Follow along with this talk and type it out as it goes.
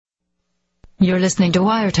You're listening to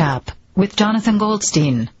WireTap with Jonathan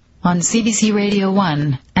Goldstein on CBC Radio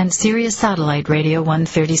 1 and Sirius Satellite Radio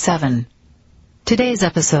 137. Today's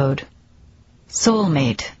episode,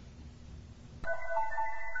 Soulmate.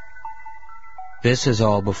 This is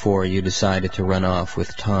all before you decided to run off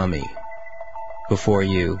with Tommy. Before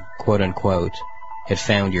you, quote-unquote, had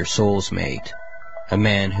found your soul's mate, a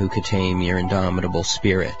man who could tame your indomitable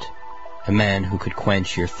spirit, a man who could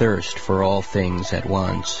quench your thirst for all things at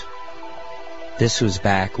once. This was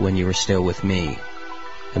back when you were still with me,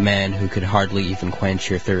 a man who could hardly even quench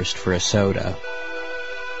your thirst for a soda.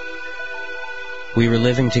 We were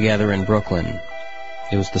living together in Brooklyn.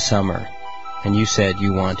 It was the summer, and you said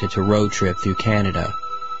you wanted to road trip through Canada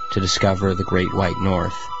to discover the Great White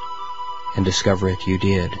North. And discover it you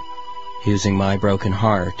did, using my broken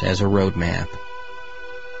heart as a road map.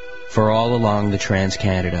 For all along the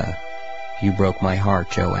Trans-Canada, you broke my heart,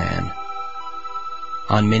 Joanne.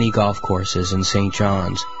 On mini golf courses in St.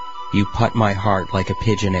 John's, you putt my heart like a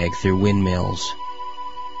pigeon egg through windmills.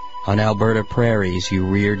 On Alberta prairies, you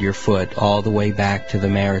reared your foot all the way back to the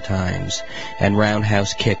Maritimes, and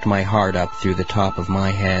roundhouse kicked my heart up through the top of my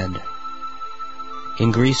head.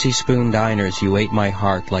 In greasy spoon diners, you ate my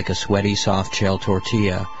heart like a sweaty soft-shell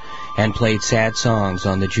tortilla, and played sad songs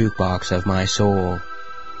on the jukebox of my soul,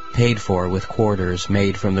 paid for with quarters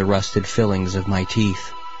made from the rusted fillings of my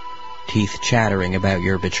teeth. Teeth chattering about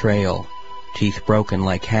your betrayal, teeth broken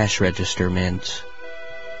like cash register mints.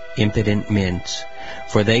 Impotent mints,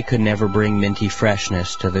 for they could never bring minty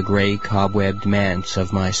freshness to the gray cobwebbed manse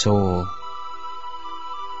of my soul.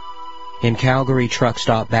 In Calgary truck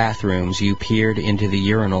stop bathrooms you peered into the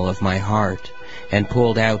urinal of my heart and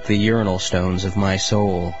pulled out the urinal stones of my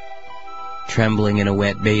soul. Trembling in a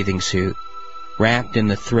wet bathing suit, wrapped in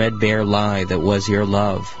the threadbare lie that was your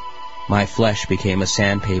love, my flesh became a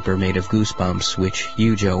sandpaper made of goosebumps which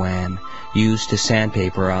you, Joanne, used to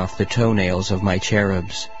sandpaper off the toenails of my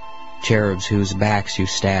cherubs, cherubs whose backs you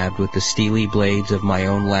stabbed with the steely blades of my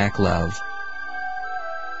own lack love.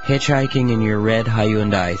 Hitchhiking in your red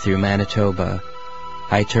Hyundai through Manitoba,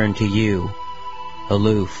 I turned to you,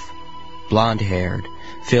 aloof, blonde-haired,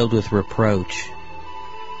 filled with reproach.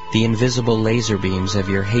 The invisible laser beams of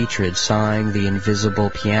your hatred sawing the invisible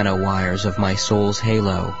piano wires of my soul's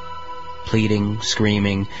halo, pleading,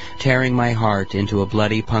 screaming, tearing my heart into a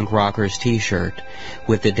bloody punk rocker's t-shirt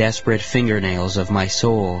with the desperate fingernails of my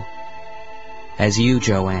soul. As you,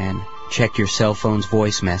 Joanne, checked your cell phone's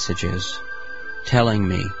voice messages, telling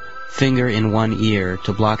me, finger in one ear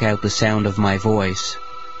to block out the sound of my voice,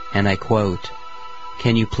 and I quote,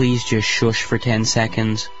 "Can you please just shush for 10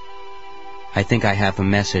 seconds? I think I have a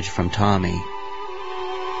message from Tommy."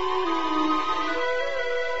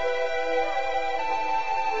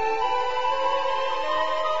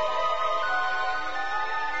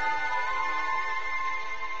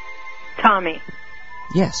 Tommy.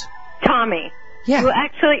 Yes. Tommy. Yeah. Well,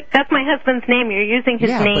 actually, that's my husband's name. You're using his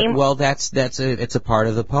name. But, well, it's a part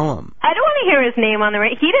of the poem. I don't want to hear his name on the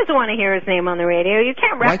radio. He doesn't want to hear his name on the radio. You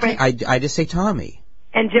can't reference. Why can't I just say Tommy?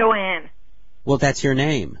 And Joanne. Well, that's your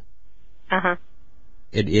name. Uh-huh.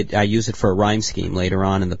 I use it for a rhyme scheme later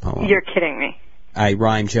on in the poem. You're kidding me. I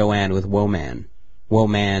rhyme Joanne with woe man. Woe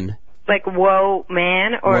man. Like woe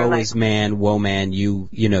man or woe like... is man, woe man,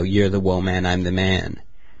 you're the woe man, I'm the man.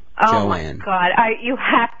 Oh, Joanne. My God. You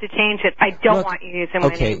have to change it. I don't want you using my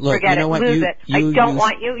name. Look, Forget you know it. what? Lose it. I don't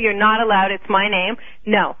want you. You're not allowed. It's my name.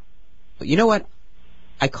 No. You know what?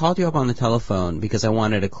 I called you up on the telephone because I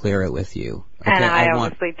wanted to clear it with you. Okay? And I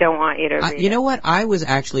honestly don't want you to read You know what? I was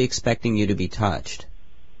actually expecting you to be touched.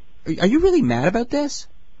 Are you really mad about this?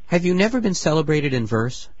 Have you never been celebrated in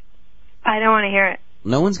verse? I don't want to hear it.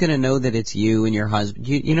 No one's going to know that it's you and your husband.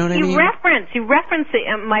 You know what I mean? You reference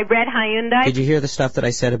my red Hyundai. Did you hear the stuff that I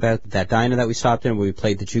said about that diner that we stopped in where we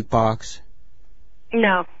played the jukebox?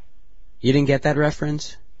 No. You didn't get that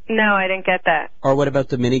reference? No, I didn't get that. Or what about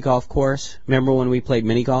the mini golf course? Remember when we played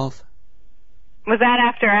mini golf? Was that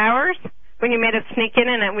after hours? When you made us sneak in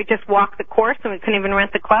and then we just walked the course and we couldn't even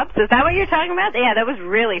rent the clubs? Is that what you're talking about? Yeah, that was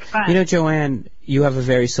really fun. You know, Joanne, you have a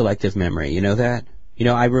very selective memory. You know that? You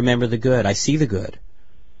know, I remember the good. I see the good.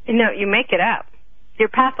 No, you make it up. You're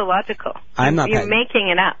pathological. I'm not. You're making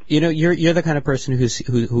it up. You know, you're the kind of person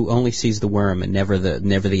who only sees the worm and never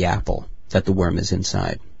the apple that the worm is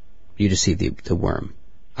inside. You just see the worm.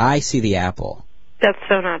 I see the apple. That's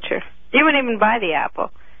so not true. You wouldn't even buy the apple.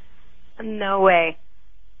 No way.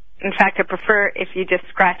 In fact, I prefer if you just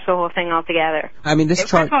scratch the whole thing altogether. I mean,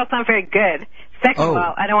 First of all, it's not very good. Second of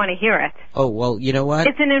all, I don't want to hear it. Oh, well, you know what?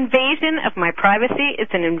 It's an invasion of my privacy.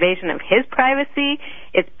 It's an invasion of his privacy.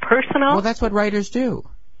 It's personal. Well, that's what writers do.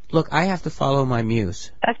 Look, I have to follow my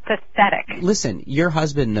muse. That's pathetic. Listen, your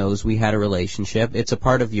husband knows we had a relationship. It's a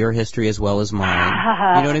part of your history as well as mine.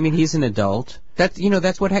 You know what I mean? He's an adult.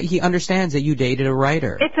 That's what he understands, that you dated a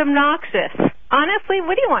writer. It's obnoxious. Honestly,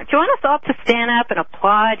 what do you want? Do you want us all to stand up and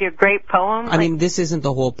applaud your great poem? I mean, this isn't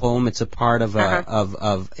the whole poem. It's a part of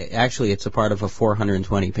actually, it's a part of a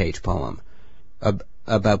 420-page poem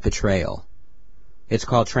about betrayal. It's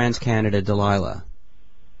called Trans-Canada Delilah.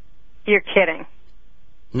 You're kidding.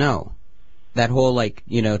 No. That whole,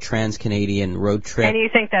 trans-Canadian road trip. And you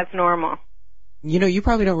think that's normal? You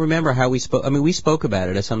probably don't remember how we spoke. I mean, we spoke about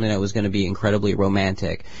it as something that was going to be incredibly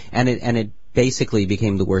romantic, and it basically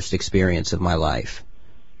became the worst experience of my life.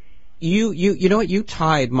 You know what? You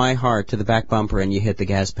tied my heart to the back bumper and you hit the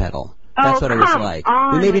gas pedal. That's what it was like.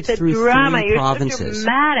 We made it through drama. 3 You're provinces. So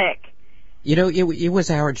dramatic. It was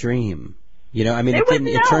our dream. I mean, it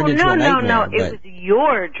turned into a nightmare. No. It was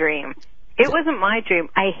your dream. It wasn't my dream.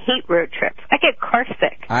 I hate road trips. I get car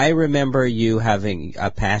sick. I remember you having a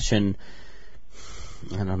passion.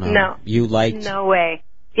 I don't know. No. You liked... No way.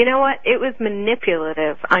 You know what? It was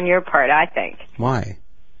manipulative on your part, I think. Why?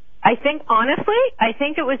 Honestly, I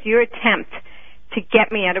think it was your attempt to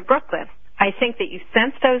get me out of Brooklyn. I think that you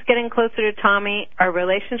sensed I was getting closer to Tommy. Our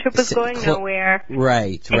relationship was going nowhere.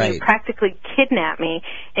 Right. And you practically kidnapped me,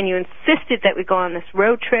 and you insisted that we go on this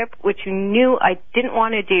road trip, which you knew I didn't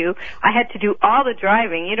want to do. I had to do all the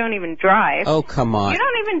driving. You don't even drive. Oh, come on. You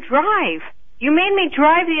don't even drive. You made me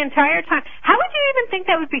drive the entire time. How would you even think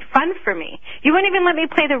that would be fun for me? You wouldn't even let me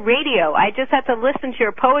play the radio. I just had to listen to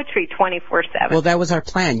your poetry 24/7. Well, that was our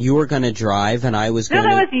plan. You were going to drive, and I was going to...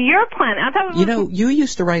 No, that was your plan. I thought it was... You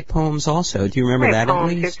used to write poems also. Do you remember that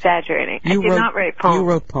poems, at least? You're exaggerating. I did not write poems. You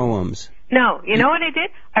wrote poems. No, you know what I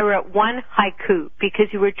did? I wrote one haiku because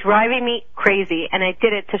you were driving me crazy, and I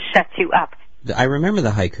did it to shut you up. I remember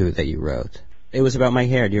the haiku that you wrote. It was about my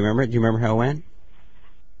hair. Do you remember it? Do you remember how it went?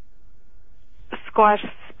 Squash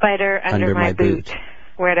spider under my boot.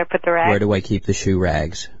 Where'd I put the rags? Where do I keep the shoe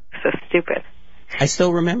rags? So stupid. I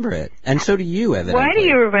still remember it. And so do you, evidently. Why do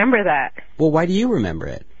you remember that? Well, why do you remember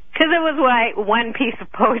it? Because it was one piece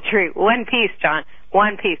of poetry. One piece, John.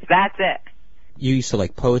 One piece. That's it. You used to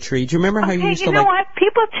like poetry. Do you remember how you used to like... you know what?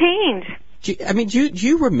 People change. Do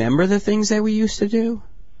you remember the things that we used to do?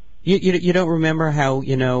 You don't remember how,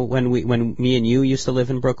 when me and you used to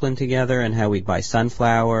live in Brooklyn together and how we'd buy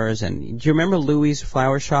sunflowers, and do you remember Louie's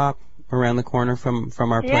flower shop around the corner from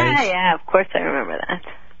our place? Yeah, of course I remember that.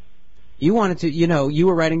 You wanted to, you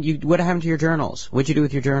were writing, what happened to your journals? What'd you do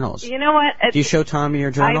with your journals? You know what? Do you show Tommy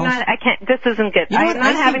your journals? I can't, this isn't good. I'm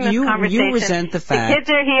not having this conversation. You resent the fact. The kids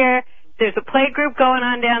are here, there's a play group going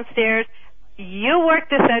on downstairs. You work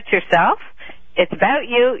this out yourself. It's about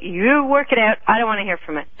you. You work it out. I don't want to hear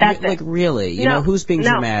from it. That's it. Like, really? You know, who's being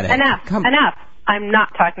dramatic? Enough. Enough. I'm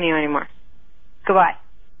not talking to you anymore. Goodbye.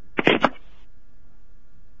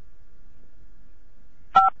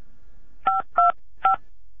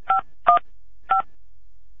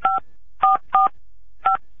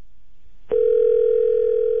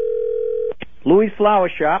 Louis Flower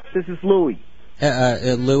Shop. This is Louis.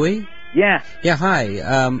 Louis? Yeah. Yeah,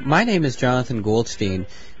 hi. My name is Jonathan Goldstein.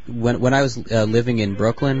 When I was living in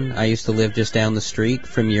Brooklyn, I used to live just down the street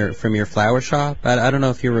from your flower shop. I don't know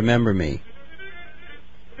if you remember me.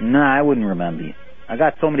 No, I wouldn't remember you. I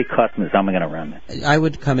got so many customers, how am I going to remember? I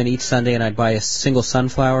would come in each Sunday and I'd buy a single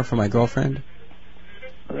sunflower for my girlfriend.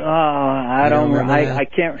 Oh, I don't remember. I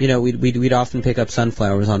can't. We'd often pick up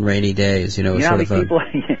sunflowers on rainy days. You know how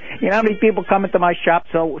many people come into my shop?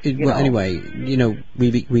 Anyway,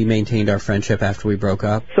 we maintained our friendship after we broke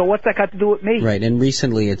up. So what's that got to do with me? Right, and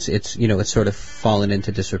recently it's sort of fallen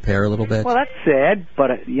into disrepair a little bit. Well, that's sad,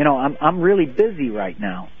 but I'm really busy right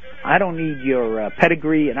now. I don't need your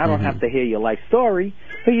pedigree, and I don't have to hear your life story.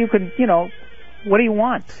 But you can, what do you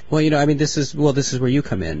want? Well, this is where you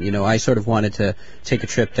come in. I sort of wanted to take a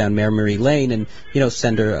trip down Memory Lane and,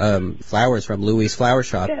 send her flowers from Louie's flower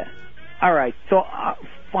shop. Yeah. All right. So,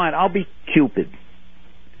 fine, I'll be Cupid.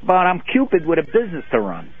 But I'm Cupid with a business to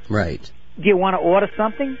run. Right. Do you want to order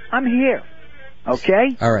something? I'm here.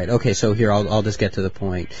 Okay? All right. Okay, so here, I'll just get to the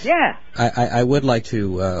point. Yeah. I would like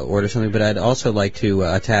to order something, but I'd also like to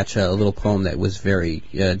attach a little poem that was very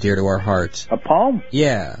dear to our hearts. A poem?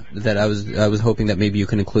 Yeah, that I was hoping that maybe you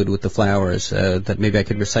can include with the flowers, that maybe I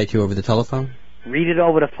could recite to you over the telephone. Read it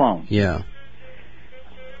over the phone? Yeah.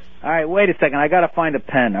 All right, wait a second. I got to find a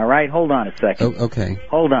pen, all right? Hold on a second. Oh, okay.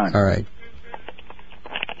 Hold on. All right.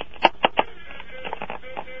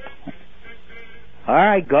 All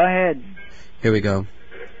right, go ahead. Here we go.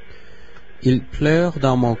 Il pleure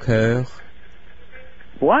dans mon cœur.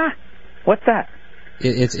 What? What's that?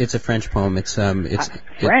 It's a French poem. It's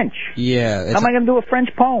French? Yeah. How am I going to do a French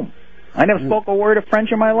poem? I never spoke a word of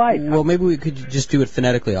French in my life. Well, maybe we could just do it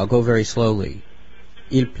phonetically. I'll go very slowly.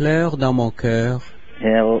 Il pleure dans mon cœur.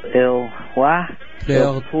 What?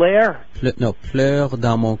 Pleure Pleure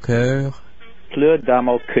dans mon cœur. Pleure dans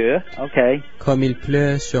mon cœur. Okay. Comme il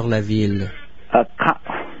pleut sur la ville.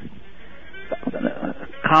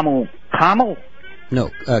 Camel? No,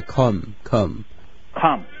 come.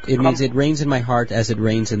 It means it rains in my heart as it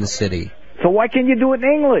rains in the city. So why can't you do it in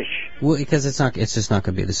English? Well, because it's just not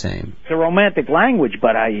going to be the same. It's a romantic language,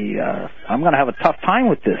 but I'm going to have a tough time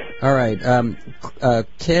with this. All right.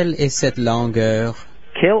 Quelle est cette longueur?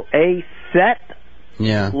 Quelle est cette?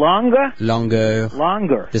 Yeah.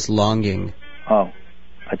 Longueur. This longing. Oh,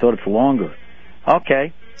 I thought it's longer.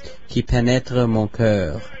 Okay. Qui pénètre mon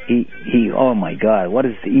cœur. Oh my God, what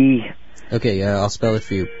is E? Okay, I'll spell it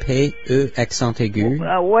for you. P-E accent aigu.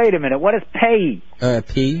 Wait a minute, what is pay?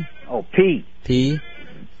 P. Oh, P. P.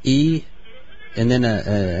 E. And then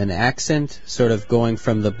an accent, sort of going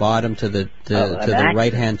from the bottom to the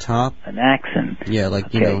right hand top. An accent. Yeah, like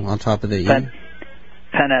okay. You know, on top of the E.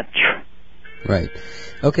 Pénètre. Right.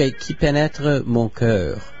 Okay, qui pénètre mon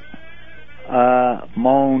cœur.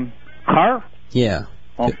 Mon car? Yeah.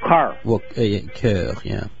 Mon car. Well, cœur,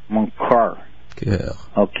 yeah. Mon car. Cœur.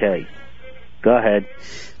 Okay. Go ahead.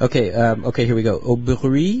 Okay, here we go. Au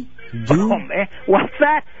bruit du... Oh, man. What's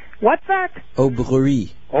that? Au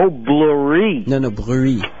bruit. Oh, blurry. No,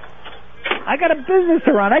 bruit. I got a business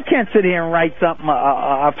to run. I can't sit here and write something,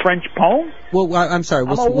 a French poem. Well, I'm sorry.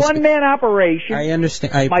 I'm a one-man operation. I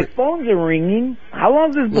understand. My phones are ringing. How long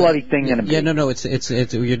is this bloody thing going to be? Yeah, no,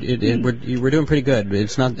 we're doing pretty good.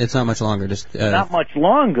 It's not much longer. Just not much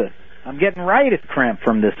longer. I'm getting riotous cramp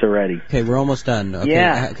from this already. Okay, we're almost done. Okay,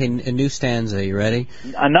 yeah. Okay, a new stanza. You ready?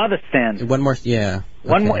 Another stanza. One more. Yeah.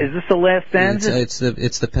 One more. Is this the last stanza? It's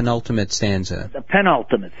the penultimate stanza. The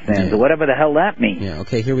penultimate stanza. Yeah. Whatever the hell that means. Yeah.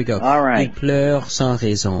 Okay. Here we go. All right. Il pleure sans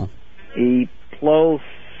raison. Il pleure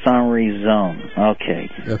sans raison. Okay.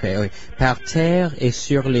 Okay. Par terre et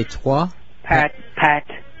sur les toits. Par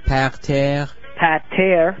terre.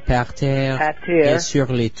 Et sur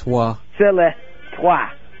les toits. Sur les toits.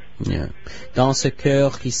 Yeah. Dans ce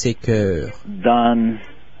cœur qui s'écœure. Dans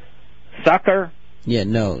sucker? Yeah,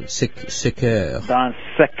 no, ce cœur. Dans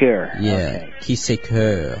ce cœur. Yeah, okay. Qui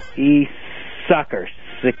s'écœure. He sucker.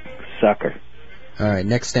 Sucker. All right,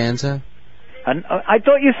 next stanza. I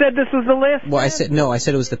thought you said this was the last. Well, I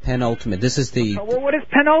said it was the penultimate. This is the. Well, what is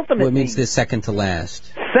penultimate? Well, it means the second to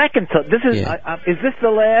last. Second to. This is. Yeah. Is this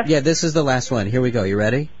the last? Yeah, this is the last one. Here we go. You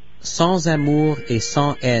ready? Sans amour et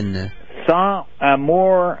sans haine. Sans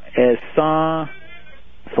amour et sans...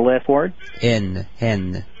 What's the last word? Haine.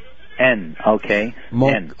 Okay.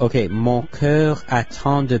 Okay, mon cœur a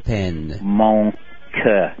tant de peine. Mon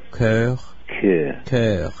cœur. Cœur.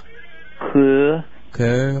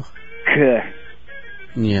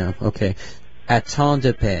 Yeah, okay. A tant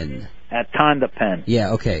de peine.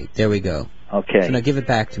 Yeah, okay, there we go. Okay. So now give it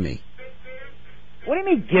back to me. What do you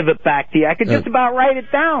mean, give it back to you? I could just about write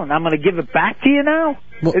it down. I'm going to give it back to you now?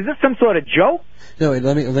 Well, is this some sort of joke? No,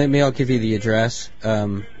 let me. I'll give you the address.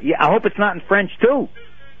 Yeah, I hope it's not in French too.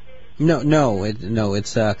 No,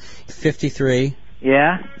 it's 53.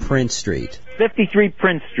 Yeah. Prince Street. 53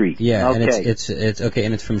 Prince Street. Yeah, okay. And it's okay,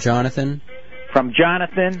 and it's from Jonathan. From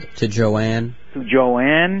Jonathan to Joanne.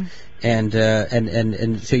 And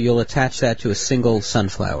so you'll attach that to a single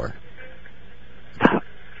sunflower.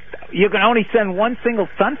 You can only send one single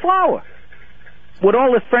sunflower? With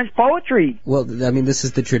all this French poetry? Well, I mean, this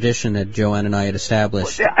is the tradition that Joanne and I had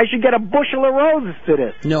established. I should get a bushel of roses to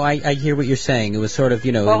this. No, I hear what you're saying. It was sort of,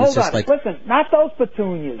 well, it was hold just on. like... Listen, not those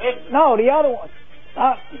petunias. No, the other ones.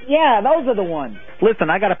 Yeah, those are the ones. Listen,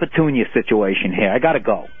 I got a petunia situation here. I got to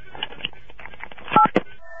go.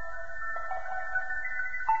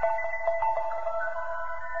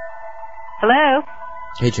 Hello?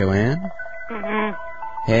 Hey, Joanne? Mm-hmm.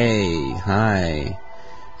 Hey, hi.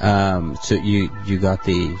 So you got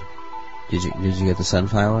the... Did you get the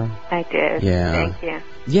sunflower? I did. Yeah. Thank you.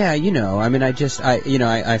 Yeah, I mean,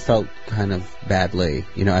 I felt kind of badly.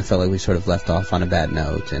 I felt like we sort of left off on a bad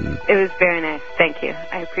note, and... It was very nice. Thank you.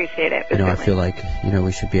 I appreciate it. I feel like,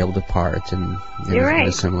 we should be able to part, and... You're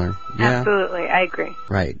right. Similar. Yeah. Absolutely. I agree.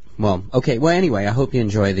 Right. Well, okay. Well, anyway, I hope you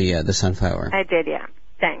enjoy the sunflower. I did, yeah.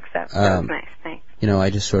 Thanks. That was nice. Thanks. I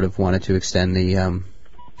just sort of wanted to extend the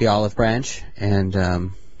olive branch, and,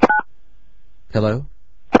 Hello?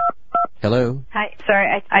 Hi.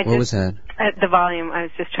 Sorry, I What was that? The volume. I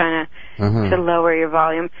was just trying to lower your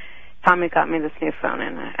volume. Tommy got me this new phone,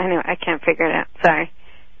 and anyway, I can't figure it out. Sorry.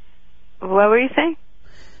 What were you saying?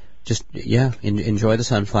 just enjoy the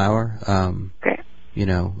sunflower. Great.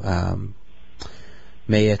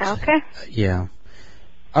 May it. Okay. Yeah.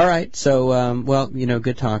 All right. So,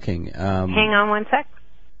 good talking. Hang on one sec.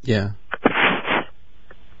 Yeah.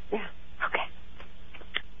 Yeah. Okay.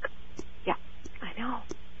 Yeah, I know.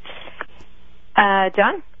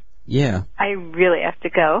 John? Yeah. I really have to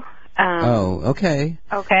go. Okay.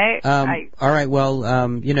 Okay. All right. Well,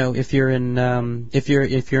 if you're in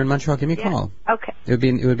Montreal, give me a call. Okay. It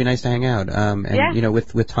would be nice to hang out.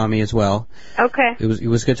 With Tommy as well. Okay. It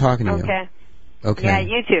was good talking to you. Okay. Okay. Yeah,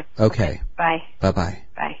 you too. Okay. Bye. Bye-bye.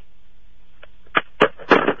 Bye.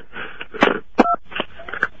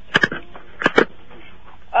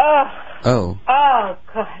 Oh. Oh,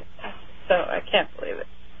 God. So, I can't believe it.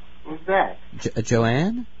 Who's that?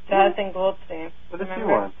 Joanne? Jonathan Goldstein. What does she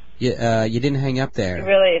want? Yeah, you didn't hang up there. You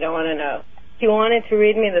really don't want to know. He wanted to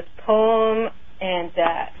read me this poem, and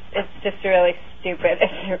it's just really stupid.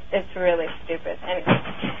 It's really stupid. Anyway,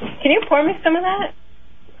 can you pour me some of that?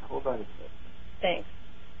 Hold on a second. Thanks.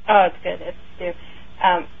 Oh, it's good. It's stupid.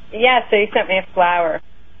 So he sent me a flower.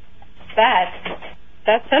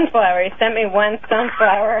 That's sunflower. He sent me one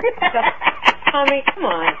sunflower. Tommy, come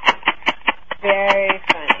on. Very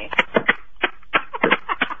funny.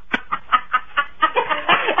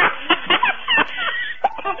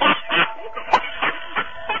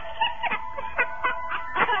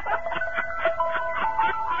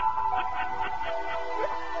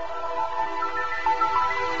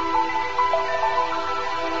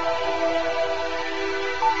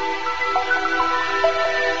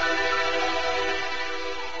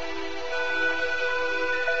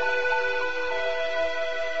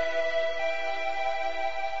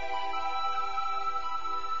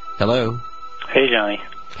 Hello. Hey, Johnny.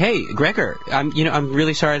 Hey, Gregor. I'm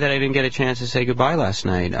really sorry that I didn't get a chance to say goodbye last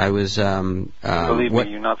night. I was Believe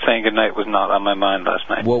me, you not saying goodnight was not on my mind last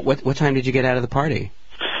night. Well, what time did you get out of the party?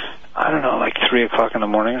 I don't know, like 3 o'clock in the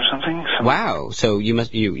morning or something. Wow. So you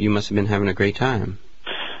must have been having a great time.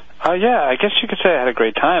 Yeah, I guess you could say I had a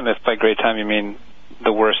great time, if by great time you mean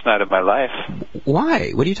the worst night of my life.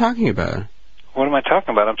 Why? What are you talking about? What am I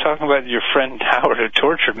talking about? I'm talking about your friend Howard who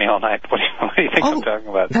tortured me all night. What do you think I'm talking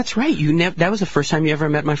about? That's right. That was the first time you ever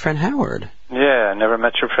met my friend Howard. Yeah, I never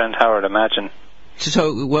met your friend Howard, imagine.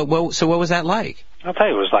 So what was that like? I'll tell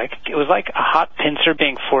you what it was like a hot pincer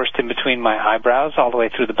being forced in between my eyebrows all the way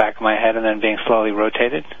through the back of my head and then being slowly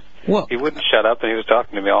rotated. Well, he wouldn't shut up, and he was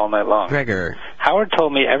talking to me all night long. Gregor. Howard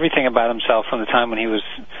told me everything about himself from the time when he was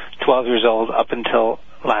 12 years old up until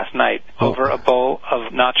last night over a bowl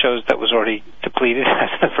of nachos that was already depleted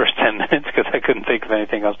after the first 10 minutes because I couldn't think of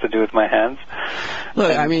anything else to do with my hands.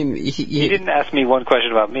 Look, and I mean... He didn't ask me one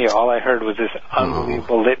question about me. All I heard was this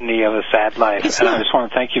unbelievable litany of a sad life. I just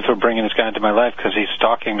want to thank you for bringing this guy into my life because he's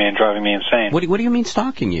stalking me and driving me insane. What do you mean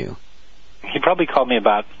stalking you? He probably called me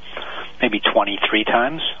about maybe 23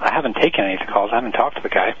 times. I haven't taken any of the calls. I haven't talked to the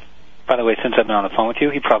guy. By the way, since I've been on the phone with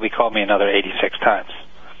you, he probably called me another 86 times.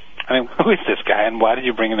 I mean, who is this guy, and why did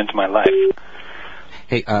you bring him into my life?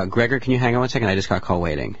 Hey, Gregor, can you hang on 1 second? I just got call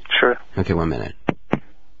waiting. Sure. Okay, 1 minute.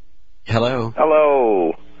 Hello.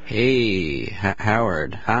 Hello. Hey,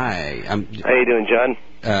 Howard. Hi. How you doing, John?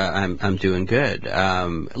 I'm doing good.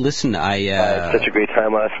 Listen, I had such a great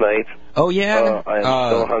time last night. Oh yeah. I'm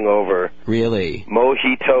so hungover. Really?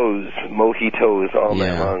 Mojitos all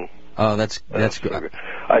night long. Oh, that's good.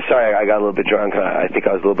 I'm sorry, I got a little bit drunk. I think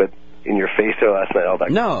I was a little bit in your face there last night. All that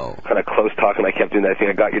kind of close talking. I kept doing that thing.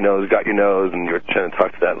 I got your nose, and you were trying to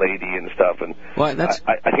talk to that lady and stuff. And well, that's.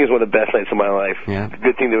 I think it's one of the best nights of my life. Yeah.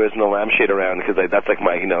 Good thing there was no lampshade around because that's like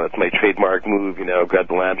my, that's my trademark move. Grab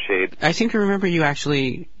the lampshade. I seem to remember you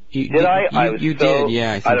actually. Did I? You did,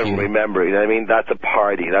 yeah. I don't remember. You know what I mean? That's a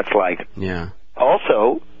party. That's like. Yeah.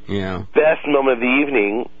 Also. Yeah. Best moment of the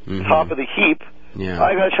evening. Top of the heap. Yeah.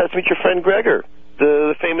 I got a chance to meet your friend Gregor.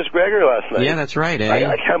 The famous Gregor last night. Yeah, that's right, eh?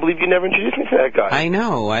 I can't believe you never introduced me to that guy. I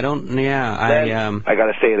know. I don't. Yeah. I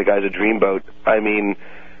gotta say, the guy's a dreamboat. I mean,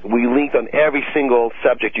 we linked on every single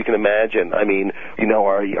subject you can imagine. I mean,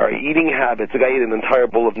 our eating habits. The guy ate an entire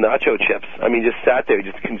bowl of nacho chips. I mean, just sat there,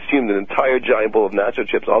 just consumed an entire giant bowl of nacho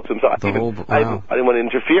chips all to himself. I didn't want to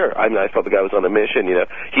interfere. I mean, I felt the guy was on a mission.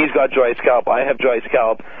 He's got dry scalp. I have dry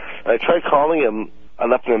scalp. I tried calling him. I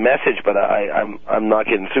left him a message, but I'm not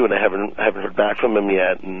getting through, and I haven't heard back from him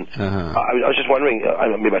yet. And I was just wondering,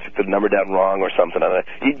 maybe I took the number down wrong or something.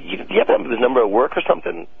 Do you have to have his number at work or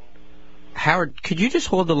something? Howard, could you just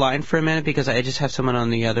hold the line for a minute because I just have someone on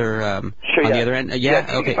the other the other end. Yeah,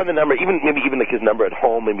 okay. You can find the number, maybe like his number at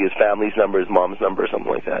home, maybe his family's number, his mom's number, or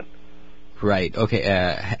something like that. Right. Okay.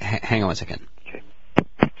 Hang on 1 second. Okay.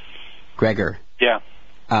 Gregor. Yeah.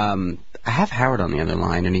 I have Howard on the other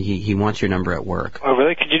line, and he wants your number at work. Oh,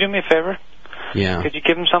 really? Could you do me a favor? Yeah. Could you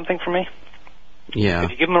give him something for me? Yeah.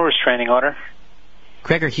 Could you give him a restraining order?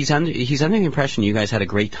 Gregor, he's under the impression you guys had a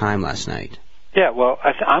great time last night. Yeah, well,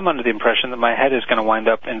 I'm under the impression that my head is going to wind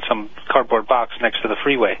up in some cardboard box next to the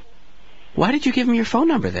freeway. Why did you give him your phone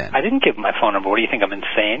number then? I didn't give him my phone number. What do you think, I'm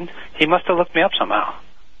insane? He must have looked me up somehow.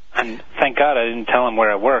 And thank God I didn't tell him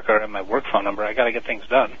where I work or my work phone number. I got to get things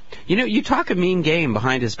done. You know, you talk a mean game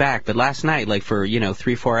behind his back, but last night, like for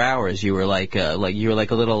 3-4 hours, you were like a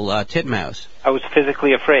little titmouse. I was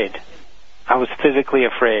physically afraid.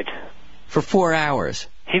 For 4 hours.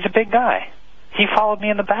 He's a big guy. He followed me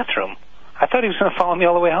in the bathroom. I thought he was going to follow me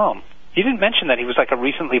all the way home. You didn't mention that he was like a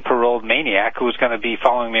recently paroled maniac who was going to be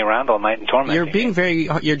following me around all night and tormenting me.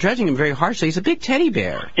 You're judging him very harshly. He's a big teddy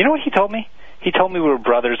bear. You know what he told me? He told me we were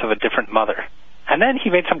brothers of a different mother. And then he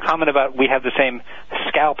made some comment about we have the same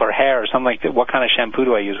scalp or hair or something like that. What kind of shampoo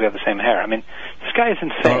do I use? We have the same hair. I mean, this guy is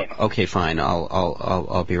insane. Oh, okay, fine.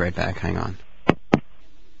 I'll be right back. Hang on.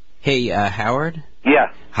 Hey, Howard?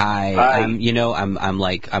 Yeah. Hi. Hi. I'm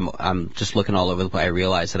just looking all over the place. I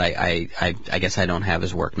realize that I guess I don't have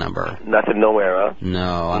his work number. Nothing, nowhere, huh?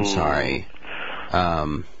 No, I'm sorry. He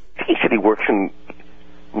said he works in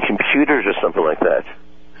computers or something like that.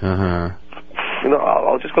 Uh-huh. You know,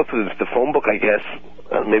 I'll just go through the phone book, I guess.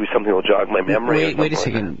 Maybe something will jog my memory. Wait a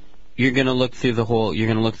second. Like you're gonna look through the whole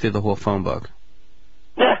phone book.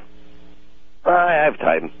 Yeah. I have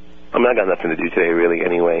time. I mean, I got nothing to do today, really.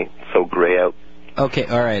 Anyway, so gray out. Okay,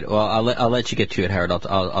 all right. Well, I'll let you get to it, Howard.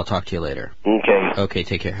 I'll talk to you later. Okay. Okay,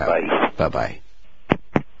 take care, Howard. Bye. Bye.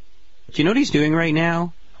 Do you know what he's doing right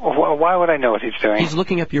now? Why would I know what he's doing? He's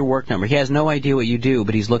looking up your work number. He has no idea what you do,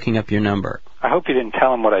 but he's looking up your number. I hope you didn't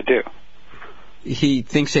tell him what I do. He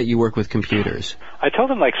thinks that you work with computers. I told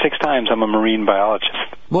him like 6 times I'm a marine biologist.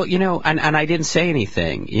 Well, and I didn't say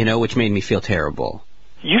anything, which made me feel terrible.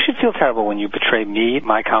 You should feel terrible when you betray me,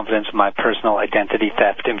 my confidence, my personal identity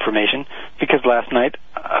theft information, because last night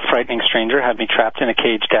a frightening stranger had me trapped in a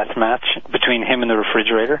cage death match between him and the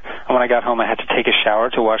refrigerator, and when I got home I had to take a shower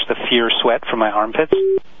to wash the fear sweat from my armpits.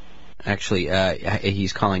 Actually,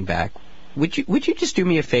 he's calling back. Would you just do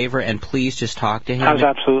me a favor and please just talk to him? I was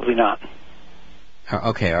absolutely not.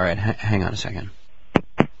 Okay, all right. Hang on a second.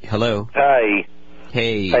 Hello. Hi.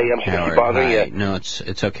 Hey, I'm sorry to bother you. No,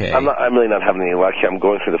 it's okay. I'm really not having any luck here. I'm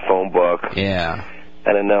going through the phone book. Yeah.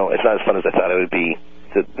 And I know it's not as fun as I thought it would be.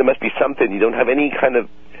 There must be something. You don't have any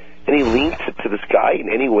link to this guy in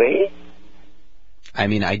any way? I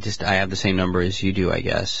mean, I have the same number as you do, I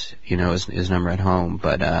guess. His number at home,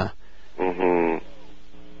 but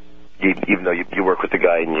Even though you work with the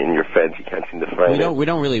guy and your friends, you can't seem to find it. We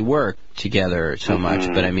don't really work together so much,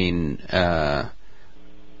 but I mean, I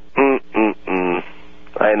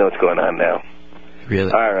know what's going on now.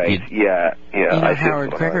 Really? All right. Yeah.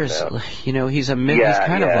 Howard Gregor's, he's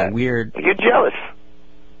kind of a weird... You're jealous.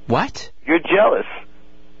 What? You're jealous.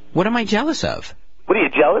 What am I jealous of? What are you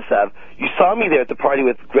jealous of? You saw me there at the party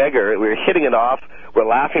with Gregor. We were hitting it off. We're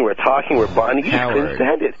laughing. We're talking. We're bonding. You couldn't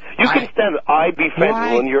stand it. You couldn't stand it. I'd be friends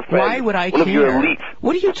with one of your friends. Why would I care? One of your elite.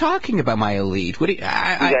 What are you talking about, my elite? And you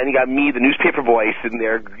got me, the newspaper boy, sitting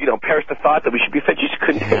there. Perish the thought that we should be friends. You just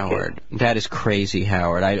couldn't take it. Howard, that is crazy,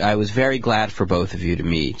 Howard. I was very glad for both of you to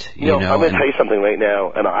meet. I'm going to tell you something right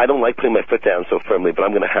now, and I don't like putting my foot down so firmly, but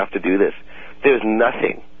I'm going to have to do this. There is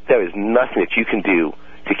nothing that you can do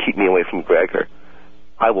to keep me away from Gregor.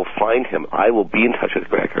 I will find him. I will be in touch with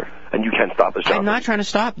Gregor, and you can't stop us. I'm not trying to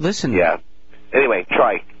stop. Listen. Yeah. Anyway,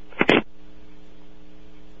 try.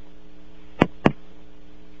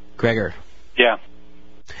 Gregor. Yeah.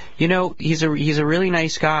 He's a really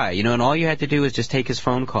nice guy. And all you had to do is just take his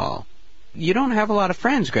phone call. You don't have a lot of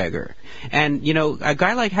friends, Gregor, and a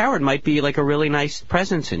guy like Howard might be like a really nice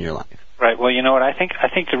presence in your life. Right. Well, you know what I think? I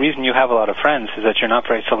think the reason you have a lot of friends is that you're not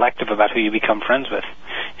very selective about who you become friends with.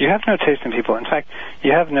 You have no taste in people. In fact,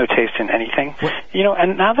 you have no taste in anything. What?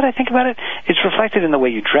 And now that I think about it, it's reflected in the way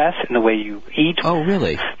you dress, in the way you eat. Oh,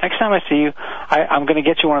 really? Next time I see you, I'm going to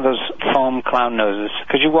get you one of those foam clown noses,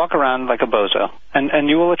 because you walk around like a bozo, and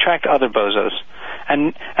you will attract other bozos.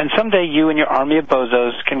 And someday you and your army of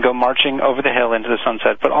bozos can go marching over the hill into the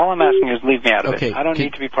sunset. But all I'm asking is leave me out of it. I don't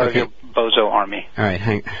need to be part of your bozo army. All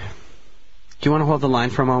right, do you want to hold the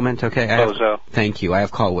line for a moment? Okay. Bozo. Thank you. I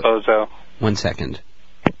have call with... Bozo. 1 second.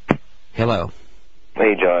 Hello.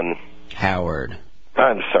 Hey, John. Howard.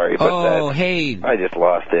 I'm sorry about that. Oh, hey. I just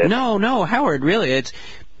lost it. No, Howard, really, it's...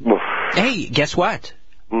 Hey, guess what?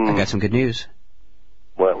 I got some good news.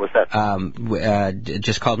 What was that?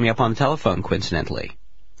 Just called me up on the telephone, coincidentally.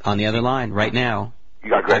 On the other line, right now. You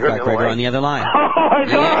got Gregor, I've got Gregor on the other line. Oh, my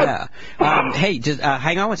God. Yeah. Hey, just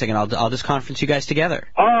hang on one second. I'll just conference you guys together.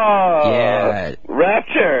 Oh. Yeah.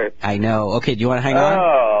 Rapture. I know. Okay, do you want to hang on?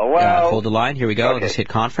 Oh, well. Hold the line. Here we go. Okay. I'll just hit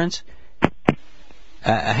conference.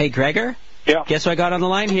 Hey, Gregor? Yeah. Guess who I got on the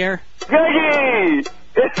line here? Greggy!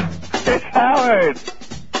 It's Howard.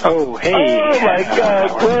 Oh, hey. Oh, my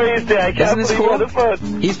God. Glorious day. I can't Isn't this believe you're on the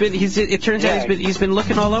phone. It turns out he's been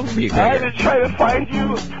looking all over for you, I've Gregor. been trying to find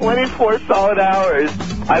you 24 solid hours.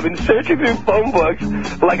 I've been searching through phone books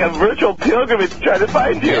like a virtual pilgrimage trying to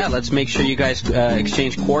find you. Yeah, let's make sure you guys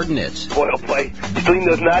exchange coordinates. Boy, oh boy. Still eating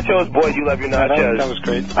those nachos? Boy, you love your nachos. That was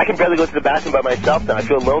great. I can barely go to the bathroom by myself now. I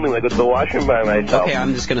feel lonely when I go to the washroom by myself. Okay,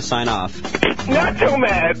 I'm just going to sign off. Nacho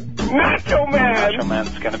Man! Nacho Man! Nacho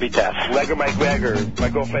Man's going to be death. Gregor, my Gregor. My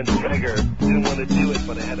girlfriend's Gregor. Didn't want to do it,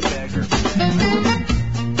 but I had a beggar.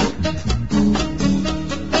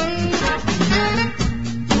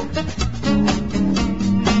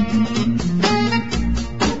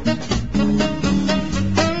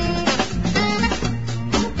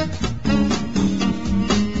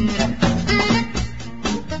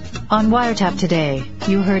 On WireTap today,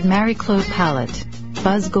 you heard Mary Claude Pallett,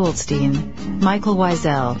 Buzz Goldstein, Michael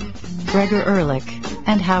Wiesel, Gregor Ehrlich,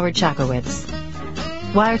 and Howard Chakowitz.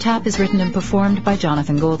 WireTap is written and performed by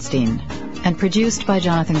Jonathan Goldstein and produced by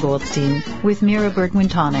Jonathan Goldstein with Mira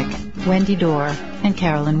Bergwin-Tonic, Wendy Dorr, and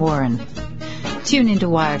Carolyn Warren. Tune into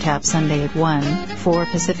WireTap Sunday at 1, 4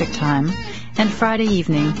 Pacific Time, and Friday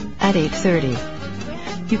evening at 8:30.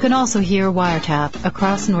 You can also hear WireTap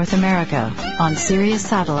across North America on Sirius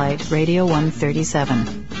Satellite Radio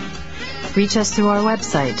 137. Reach us through our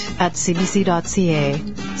website at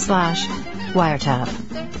cbc.ca/wiretap.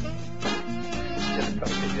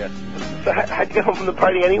 So how'd you get home from the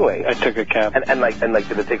party anyway? I took a cab. And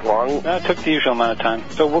did it take long? No, it took the usual amount of time.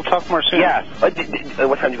 So we'll talk more soon. Yeah. What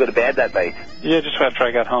time did you go to bed that night? Yeah, just after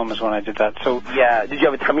I got home is when I did that. So yeah. Did you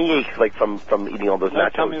have a tummy ache from eating all those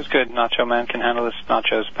nachos? No, tummy was good. Nacho Man can handle his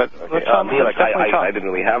nachos. But okay. let's talk. I didn't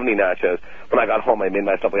really have any nachos. When I got home, I made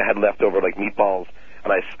myself I had leftover meatballs,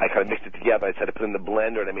 and I kind of mixed it together. I said I put it in the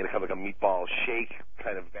blender, and I made a kind of like a meatball shake,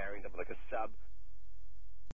 kind of varying of like a sub.